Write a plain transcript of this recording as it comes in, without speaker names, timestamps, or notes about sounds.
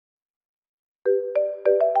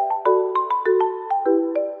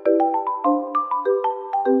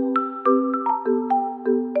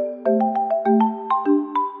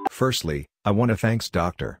Firstly, I want to thanks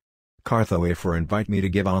Dr. Carthoe for invite me to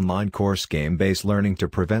give online course game-based learning to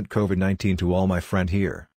prevent COVID-19 to all my friend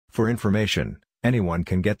here. For information, anyone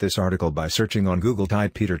can get this article by searching on Google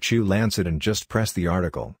type Peter Chu Lancet and just press the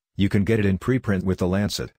article. You can get it in preprint with the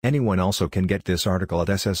Lancet. Anyone also can get this article at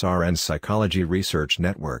SSRN's Psychology Research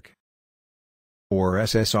Network or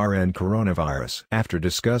SSRN Coronavirus. After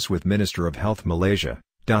discuss with Minister of Health Malaysia,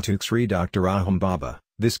 Datuk Sri Dr. Aham Baba,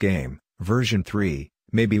 this game, version 3,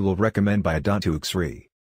 maybe will recommend by Datuk Sri.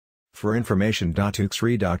 For information, Datuk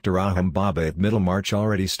Sri Dr. Aham Baba at Middlemarch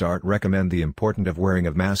already start recommend the important of wearing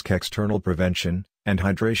of mask, external prevention, and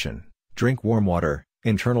hydration, drink warm water,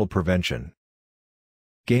 internal prevention.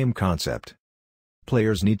 Game concept.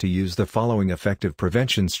 Players need to use the following effective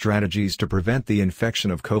prevention strategies to prevent the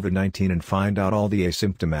infection of COVID-19 and find out all the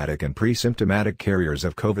asymptomatic and pre-symptomatic carriers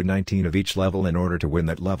of COVID-19 of each level in order to win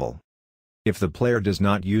that level. If the player does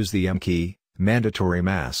not use the M-key, mandatory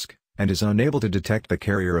mask, and is unable to detect the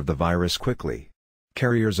carrier of the virus quickly,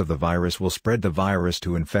 carriers of the virus will spread the virus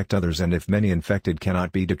to infect others, and if many infected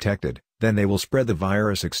cannot be detected, then they will spread the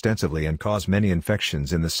virus extensively and cause many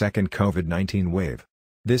infections in the second COVID-19 wave.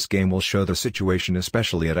 This game will show the situation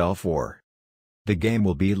especially at L4. The game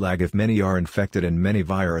will be lag if many are infected, and many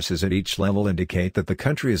viruses at each level indicate that the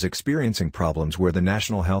country is experiencing problems where the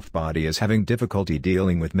national health body is having difficulty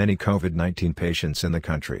dealing with many COVID-19 patients in the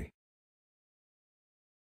country.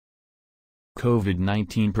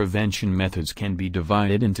 COVID-19 prevention methods can be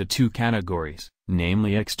divided into two categories,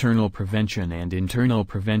 namely external prevention and internal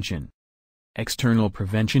prevention. External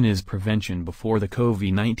prevention is prevention before the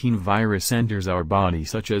COVID-19 virus enters our body,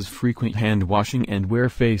 such as frequent hand washing and wear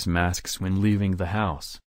face masks when leaving the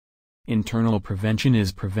house. Internal prevention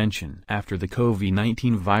is prevention after the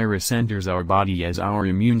COVID-19 virus enters our body as our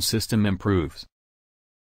immune system improves.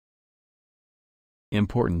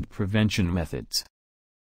 Important prevention methods.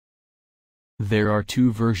 There are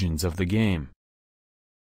two versions of the game.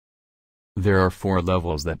 There are 4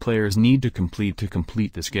 levels that players need to complete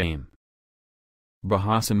this game.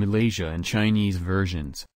 Bahasa Malaysia and Chinese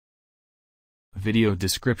versions. Video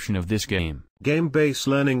description of this game. Game-based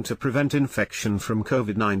learning to prevent infection from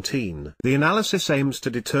COVID-19. The analysis aims to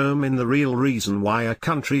determine the real reason why a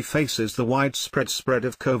country faces the widespread spread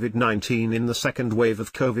of COVID-19 in the second wave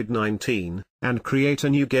of COVID-19, and create a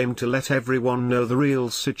new game to let everyone know the real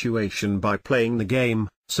situation by playing the game,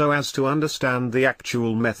 so as to understand the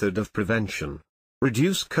actual method of prevention.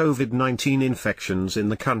 Reduce COVID-19 infections in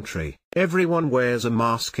the country. Everyone wears a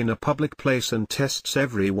mask in a public place and tests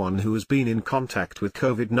everyone who has been in contact with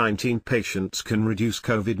COVID-19 patients can reduce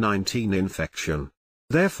COVID-19 infection.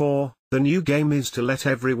 Therefore, the new game is to let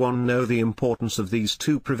everyone know the importance of these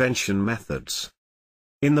two prevention methods.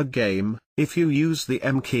 In the game, if you use the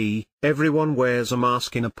M key, everyone wears a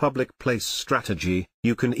mask in a public place strategy,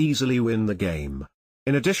 you can easily win the game.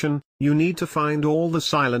 In addition, you need to find all the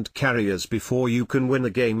silent carriers before you can win the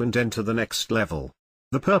game and enter the next level.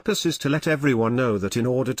 The purpose is to let everyone know that in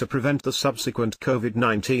order to prevent the subsequent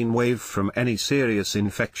COVID-19 wave from any serious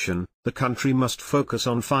infection, the country must focus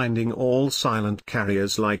on finding all silent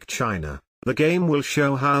carriers like China. The game will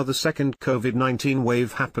show how the second COVID-19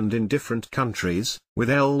 wave happened in different countries, with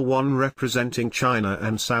L1 representing China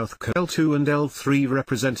and South Korea, L2 and L3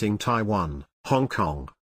 representing Taiwan, Hong Kong,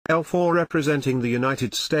 L4 representing the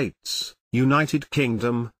United States, United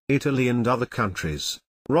Kingdom, Italy and other countries.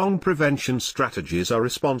 Wrong prevention strategies are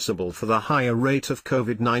responsible for the higher rate of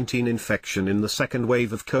COVID-19 infection in the second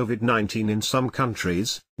wave of COVID-19 in some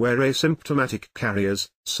countries, where asymptomatic carriers,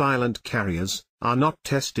 silent carriers, are not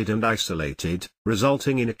tested and isolated,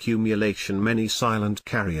 resulting in accumulation many silent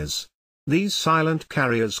carriers. These silent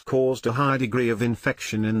carriers caused a high degree of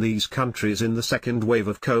infection in these countries in the second wave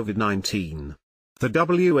of COVID-19. The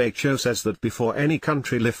WHO says that before any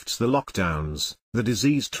country lifts the lockdowns, the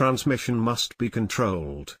disease transmission must be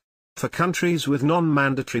controlled. For countries with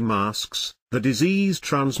non-mandatory masks, the disease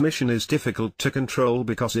transmission is difficult to control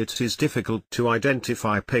because it is difficult to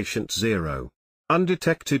identify patient 0.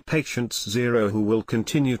 Undetected patients 0 who will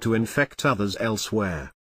continue to infect others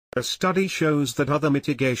elsewhere. A study shows that other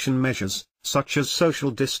mitigation measures, such as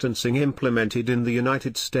social distancing implemented in the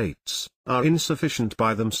United States, are insufficient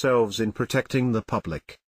by themselves in protecting the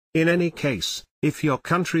public. In any case, if your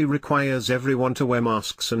country requires everyone to wear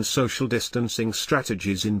masks and social distancing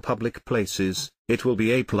strategies in public places, it will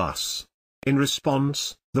be A+. In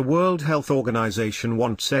response, the World Health Organization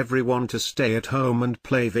wants everyone to stay at home and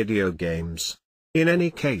play video games. In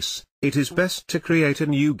any case, it is best to create a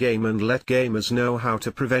new game and let gamers know how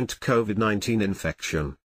to prevent COVID-19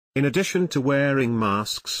 infection. In addition to wearing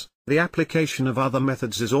masks, the application of other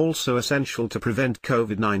methods is also essential to prevent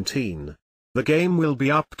COVID-19. The game will be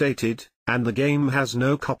updated, and the game has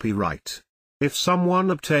no copyright. If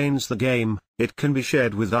someone obtains the game, it can be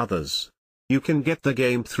shared with others. You can get the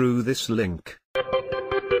game through this link.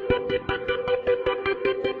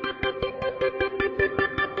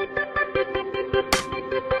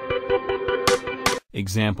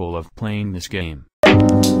 Example of playing this game.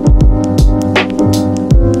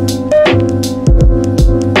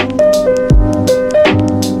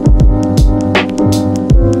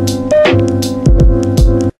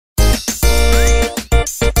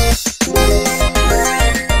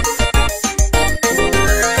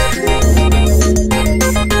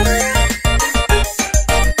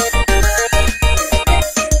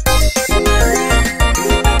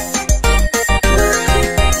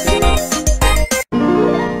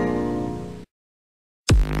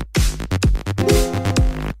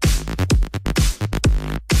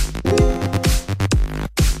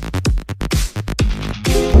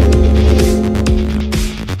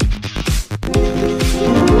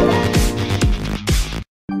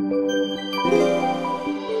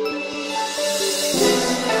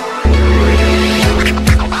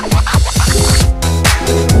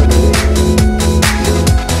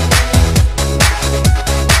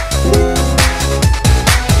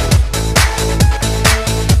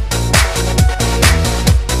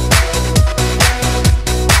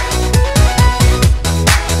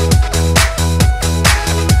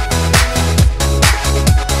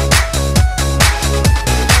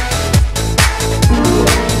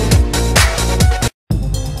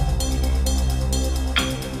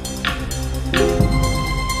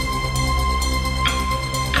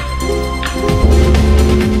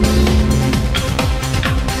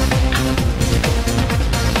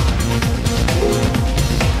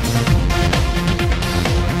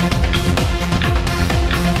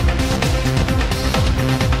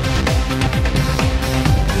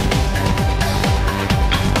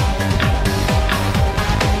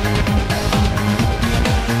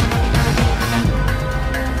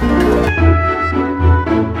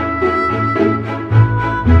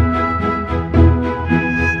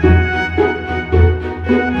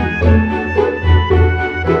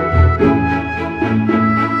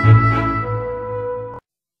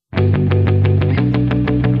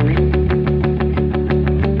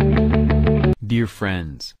 Dear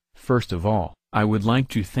friends, first of all, I would like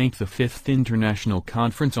to thank the 5th International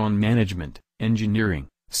Conference on Management, Engineering,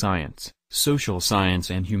 Science, Social Science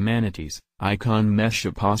and Humanities,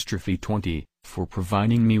 icon-20, for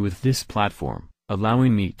providing me with this platform,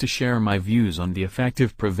 allowing me to share my views on the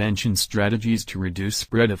effective prevention strategies to reduce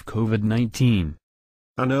spread of COVID-19.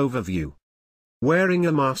 An overview. Wearing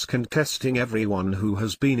a mask and testing everyone who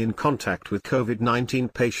has been in contact with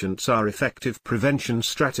COVID-19 patients are effective prevention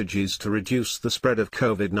strategies to reduce the spread of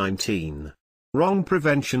COVID-19. Wrong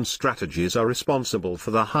prevention strategies are responsible for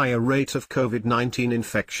the higher rate of COVID-19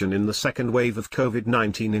 infection in the second wave of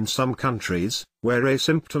COVID-19 in some countries, where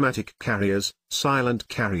asymptomatic carriers, silent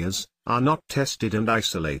carriers, are not tested and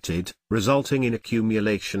isolated, resulting in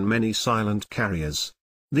accumulation many silent carriers.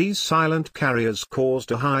 These silent carriers caused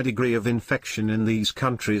a high degree of infection in these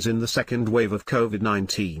countries in the second wave of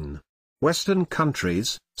COVID-19. Western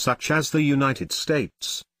countries, such as the United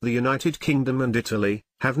States, the United Kingdom and Italy,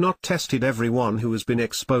 have not tested everyone who has been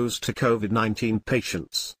exposed to COVID-19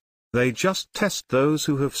 patients. They just test those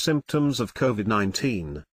who have symptoms of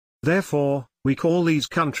COVID-19. Therefore, we call these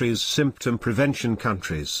countries symptom prevention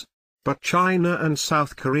countries. But China and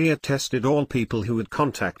South Korea tested all people who had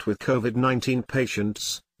contact with COVID-19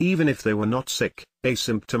 patients, even if they were not sick,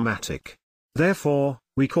 asymptomatic. Therefore,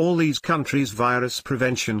 we call these countries virus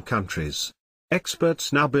prevention countries.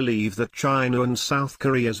 Experts now believe that China and South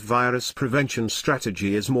Korea's virus prevention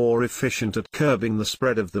strategy is more efficient at curbing the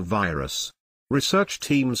spread of the virus. Research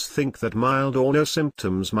teams think that mild or no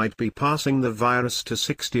symptoms might be passing the virus to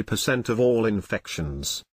 60% of all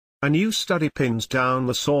infections. A new study pins down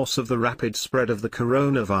the source of the rapid spread of the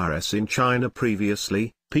coronavirus in China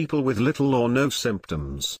previously, people with little or no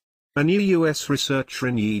symptoms. A new U.S. researcher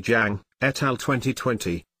in Yi Zhang, et al.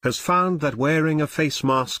 2020, has found that wearing a face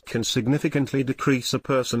mask can significantly decrease a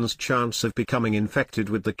person's chance of becoming infected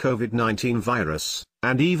with the COVID-19 virus,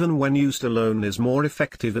 and even when used alone is more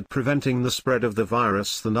effective at preventing the spread of the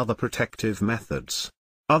virus than other protective methods.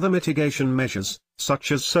 Other mitigation measures,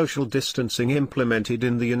 such as social distancing implemented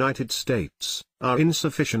in the United States, are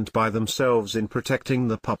insufficient by themselves in protecting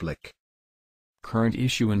the public. Current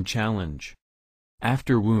issue and challenge.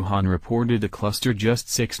 After Wuhan reported a cluster just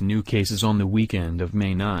 6 new cases on the weekend of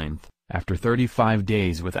May 9, after 35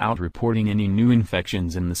 days without reporting any new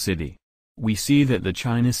infections in the city. we see that the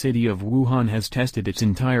China city of Wuhan has tested its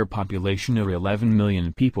entire population of 11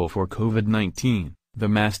 million people for COVID-19. The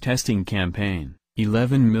mass testing campaign,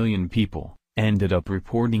 11 million people, ended up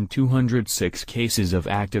reporting 206 cases of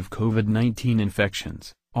active COVID-19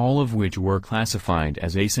 infections, all of which were classified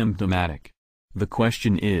as asymptomatic. The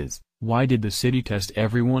question is, why did the city test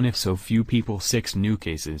everyone if so few people, 6 new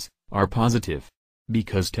cases, are positive?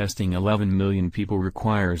 Because testing 11 million people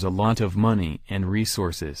requires a lot of money and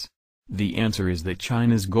resources. The answer is that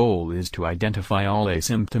China's goal is to identify all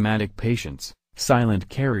asymptomatic patients, silent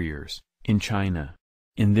carriers, in China.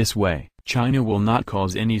 In this way, China will not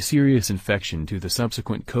cause any serious infection to the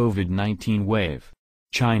subsequent COVID-19 wave.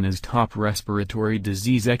 China's top respiratory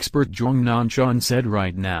disease expert Zhong Nanshan said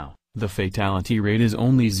right now, the fatality rate is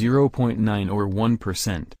only 0.9 or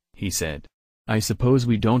 1%, he said. I suppose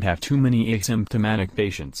we don't have too many asymptomatic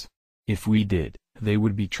patients. If we did, they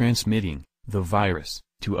would be transmitting the virus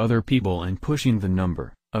to other people and pushing the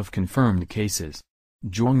number of confirmed cases.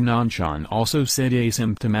 Zhong Nanshan also said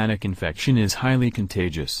asymptomatic infection is highly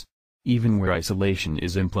contagious. Even where isolation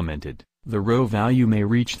is implemented, the rho value may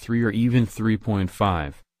reach 3 or even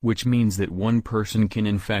 3.5, which means that one person can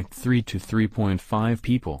infect 3 to 3.5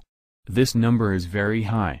 people. This number is very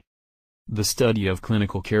high. The study of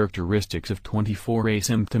clinical characteristics of 24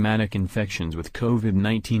 asymptomatic infections with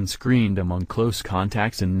COVID-19 screened among close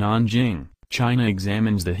contacts in Nanjing, China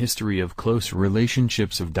examines the history of close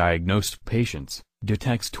relationships of diagnosed patients,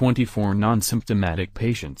 detects 24 non-symptomatic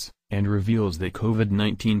patients, and reveals that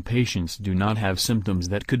COVID-19 patients do not have symptoms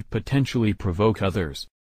that could potentially provoke others.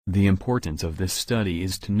 The importance of this study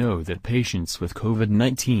is to know that patients with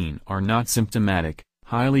COVID-19 are not symptomatic,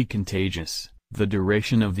 highly contagious, the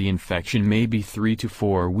duration of the infection may be 3 to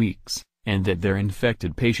 4 weeks, and that their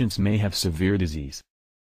infected patients may have severe disease.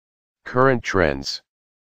 Current trends.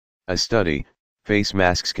 A study, face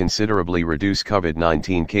masks considerably reduce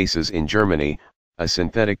COVID-19 cases in Germany, a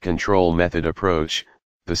synthetic control method approach.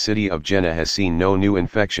 The city of Jena has seen no new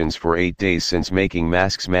infections for 8 days since making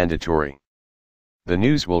masks mandatory. The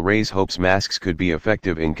news will raise hopes masks could be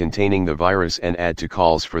effective in containing the virus and add to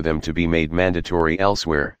calls for them to be made mandatory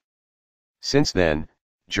elsewhere. Since then,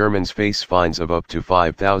 Germans face fines of up to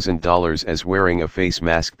 $5,000 as wearing a face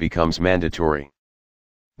mask becomes mandatory.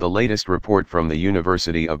 The latest report from the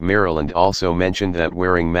University of Maryland also mentioned that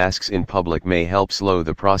wearing masks in public may help slow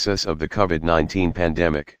the process of the COVID-19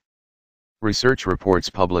 pandemic. Research reports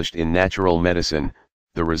published in Natural Medicine,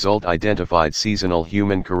 the result identified seasonal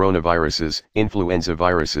human coronaviruses, influenza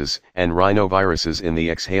viruses, and rhinoviruses in the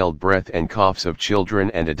exhaled breath and coughs of children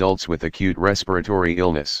and adults with acute respiratory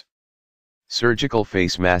illness. Surgical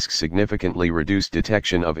face masks significantly reduce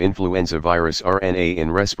detection of influenza virus RNA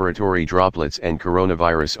in respiratory droplets and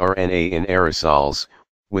coronavirus RNA in aerosols,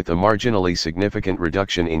 with a marginally significant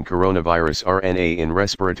reduction in coronavirus RNA in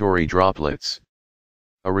respiratory droplets.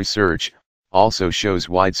 A research also shows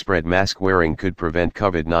widespread mask wearing could prevent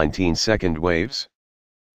COVID-19 second waves.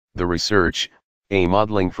 The research, a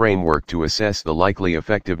modeling framework to assess the likely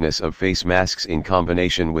effectiveness of face masks in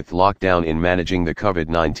combination with lockdown in managing the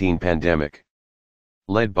COVID-19 pandemic.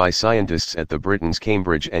 Led by scientists at the Britain's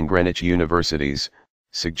Cambridge and Greenwich universities,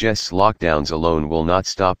 suggests lockdowns alone will not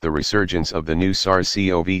stop the resurgence of the new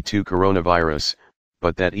SARS-CoV-2 coronavirus,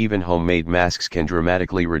 but that even homemade masks can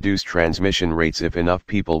dramatically reduce transmission rates if enough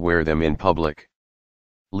people wear them in public.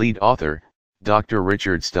 Lead author, Dr.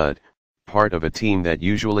 Richard Studd, part of a team that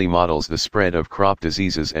usually models the spread of crop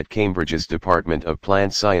diseases at Cambridge's Department of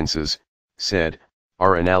Plant Sciences, said,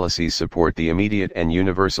 "Our analyses support the immediate and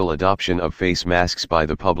universal adoption of face masks by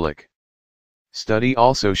the public." Study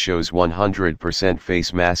also shows 100%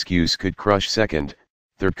 face mask use could crush second,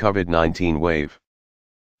 third COVID-19 wave.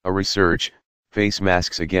 A research, Face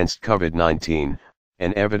Masks Against COVID-19,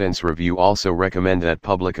 an evidence review also recommend that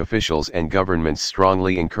public officials and governments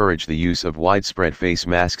strongly encourage the use of widespread face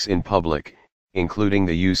masks in public, including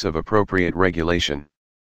the use of appropriate regulation.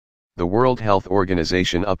 The World Health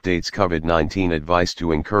Organization updates COVID-19 advice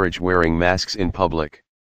to encourage wearing masks in public.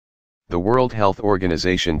 The World Health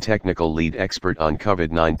Organization technical lead expert on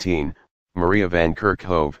COVID-19, Maria van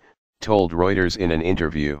Kerkhove, told Reuters in an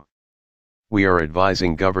interview, "We are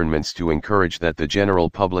advising governments to encourage that the general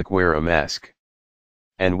public wear a mask.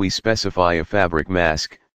 And we specify a fabric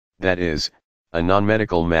mask, that is, a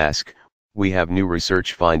non-medical mask. We have new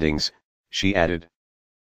research findings," she added.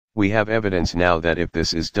 "We have evidence now that if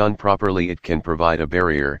this is done properly it can provide a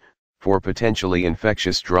barrier for potentially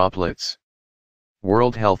infectious droplets."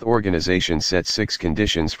 World Health Organization set 6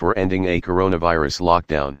 conditions for ending a coronavirus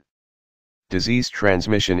lockdown. Disease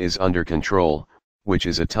transmission is under control, which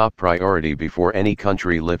is a top priority before any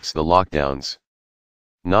country lifts the lockdowns.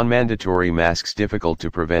 Non-mandatory masks difficult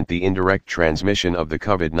to prevent the indirect transmission of the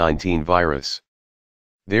COVID-19 virus.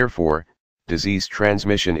 Therefore, disease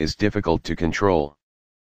transmission is difficult to control.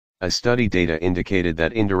 A study data indicated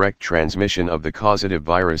that indirect transmission of the causative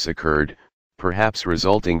virus occurred, perhaps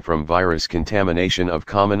resulting from virus contamination of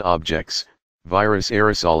common objects, virus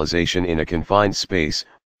aerosolization in a confined space,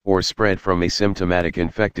 or spread from asymptomatic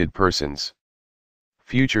infected persons.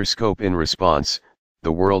 Future scope. In response,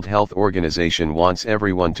 the World Health Organization wants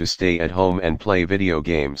everyone to stay at home and play video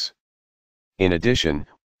games. In addition,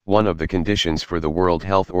 one of the conditions for the World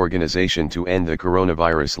Health Organization to end the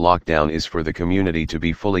coronavirus lockdown is for the community to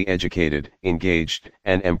be fully educated, engaged,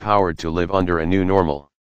 and empowered to live under a new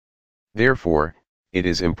normal. Therefore, it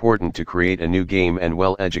is important to create a new game and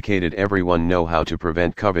well-educated everyone know how to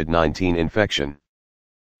prevent COVID-19 infection.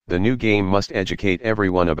 The new game must educate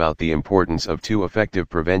everyone about the importance of two effective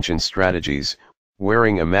prevention strategies: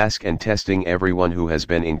 wearing a mask and testing everyone who has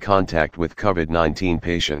been in contact with COVID-19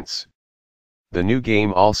 patients. The new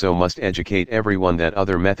game also must educate everyone that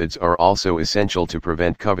other methods are also essential to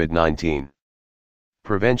prevent COVID-19.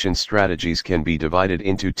 Prevention strategies can be divided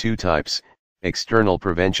into two types: external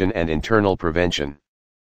prevention and internal prevention.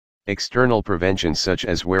 External prevention, such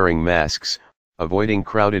as wearing masks, avoiding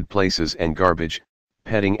crowded places and garbage,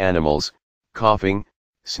 petting animals, coughing,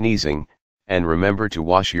 sneezing, and remember to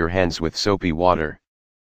wash your hands with soapy water.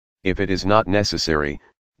 If it is not necessary,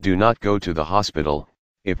 do not go to the hospital.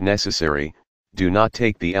 If necessary, do not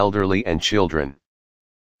take the elderly and children.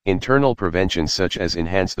 Internal prevention, such as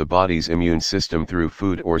enhance the body's immune system through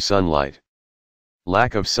food or sunlight.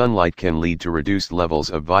 Lack of sunlight can lead to reduced levels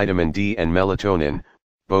of vitamin D and melatonin,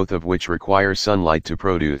 both of which require sunlight to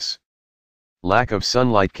produce. Lack of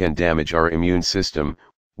sunlight can damage our immune system,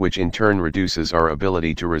 which in turn reduces our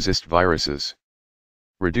ability to resist viruses.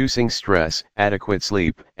 Reducing stress, adequate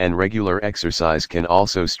sleep, and regular exercise can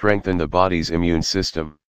also strengthen the body's immune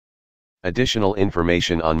system. Additional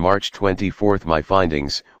information on March 24. My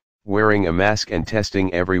findings: wearing a mask and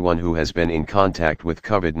testing everyone who has been in contact with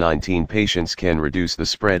COVID-19 patients can reduce the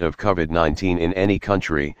spread of COVID-19 in any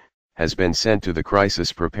country, has been sent to the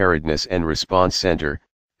Crisis Preparedness and Response Center,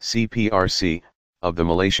 CPRC, of the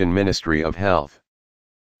Malaysian Ministry of Health.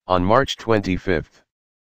 On March 25.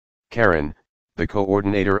 Karen, the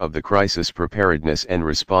coordinator of the Crisis Preparedness and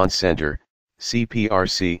Response Center,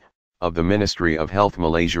 CPRC, of the Ministry of Health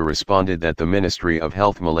Malaysia responded that the Ministry of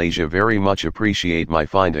Health Malaysia very much appreciate my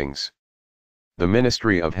findings. The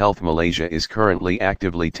Ministry of Health Malaysia is currently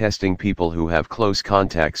actively testing people who have close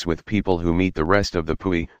contacts with people who meet the rest of the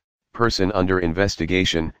PUI, person under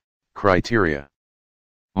investigation, criteria.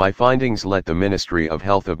 My findings let the Ministry of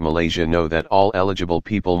Health of Malaysia know that all eligible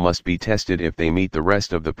people must be tested if they meet the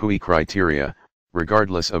rest of the PUI criteria,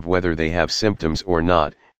 regardless of whether they have symptoms or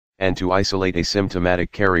not, and to isolate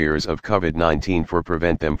asymptomatic carriers of COVID-19 for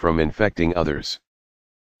prevent them from infecting others.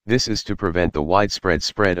 This is to prevent the widespread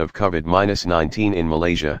spread of COVID-19 in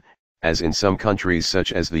Malaysia, as in some countries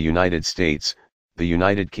such as the United States, the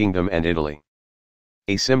United Kingdom and Italy.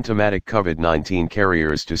 Asymptomatic COVID-19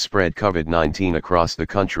 carriers to spread COVID-19 across the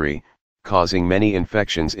country, causing many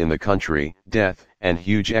infections in the country, death, and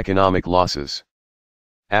huge economic losses.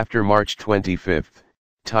 After March 25,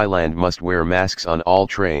 Thailand must wear masks on all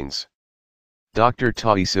trains. Dr.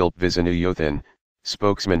 Taisilp Visanuyothan,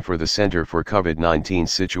 spokesman for the Center for COVID-19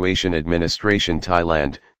 Situation Administration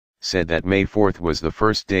Thailand, said that May 4 was the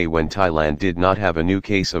first day when Thailand did not have a new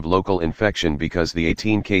case of local infection because the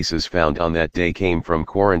 18 cases found on that day came from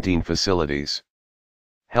quarantine facilities.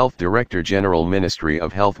 Health Director General Ministry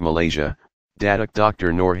of Health Malaysia, Datuk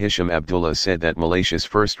Dr. Nur Hisham Abdullah said that Malaysia's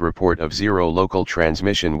first report of zero local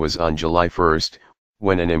transmission was on July 1,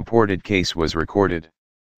 when an imported case was recorded.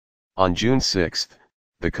 On June 6,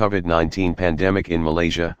 the COVID-19 pandemic in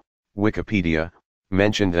Malaysia, Wikipedia,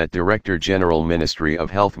 mentioned that Director General Ministry of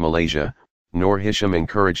Health Malaysia, Nur Hisham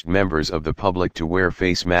encouraged members of the public to wear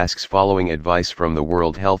face masks following advice from the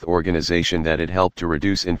World Health Organization that it helped to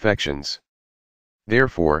reduce infections.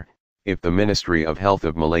 Therefore, if the Ministry of Health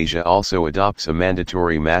of Malaysia also adopts a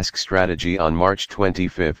mandatory mask strategy on March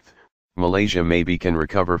 25, Malaysia maybe can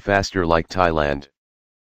recover faster like Thailand.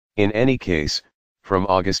 In any case, from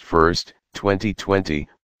August 1, 2020,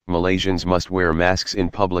 Malaysians must wear masks in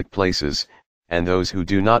public places, and those who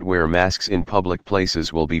do not wear masks in public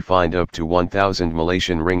places will be fined up to 1,000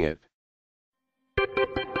 Malaysian ringgit.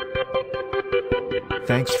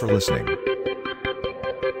 Thanks for listening.